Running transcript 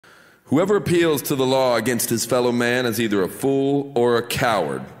Whoever appeals to the law against his fellow man is either a fool or a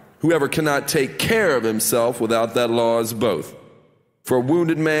coward. Whoever cannot take care of himself without that law is both. For a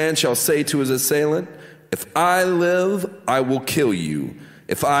wounded man shall say to his assailant, "If I live, I will kill you.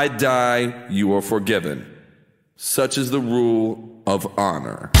 If I die, you are forgiven." Such is the rule of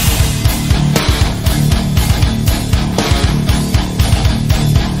honor.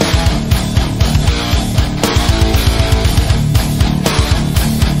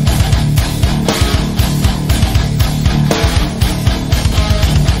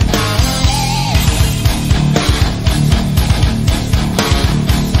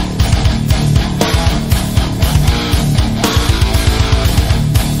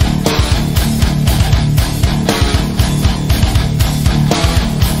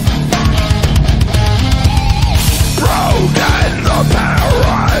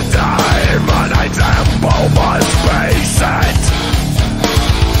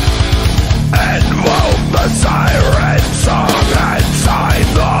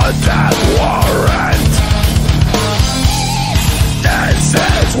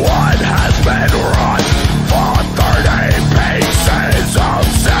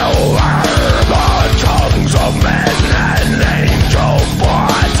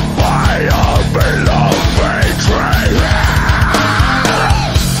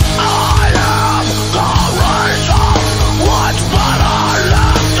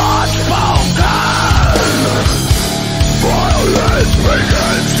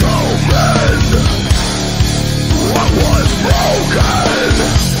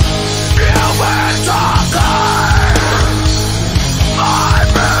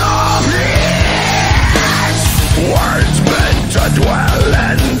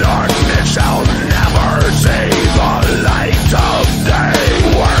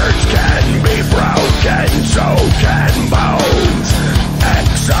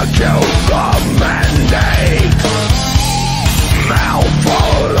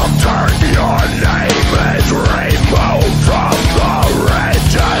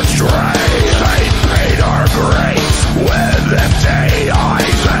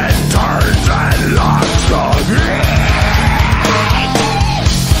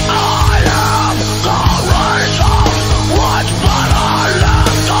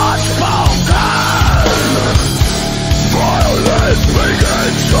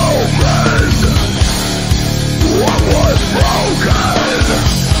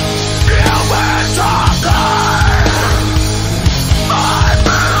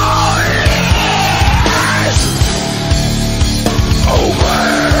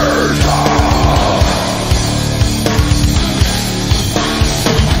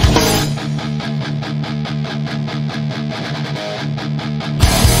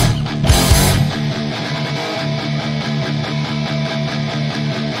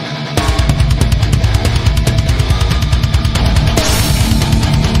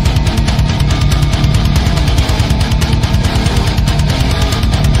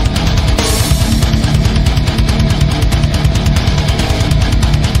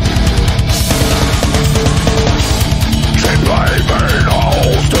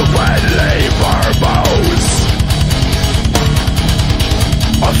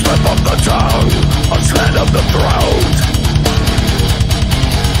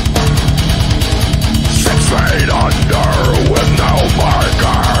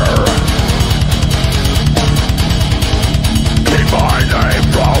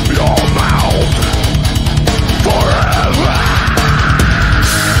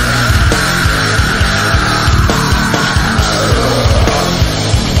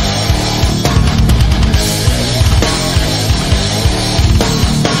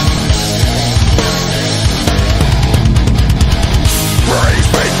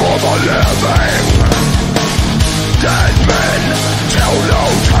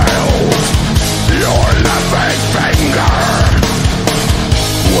 Your loving finger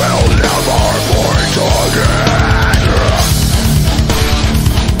will never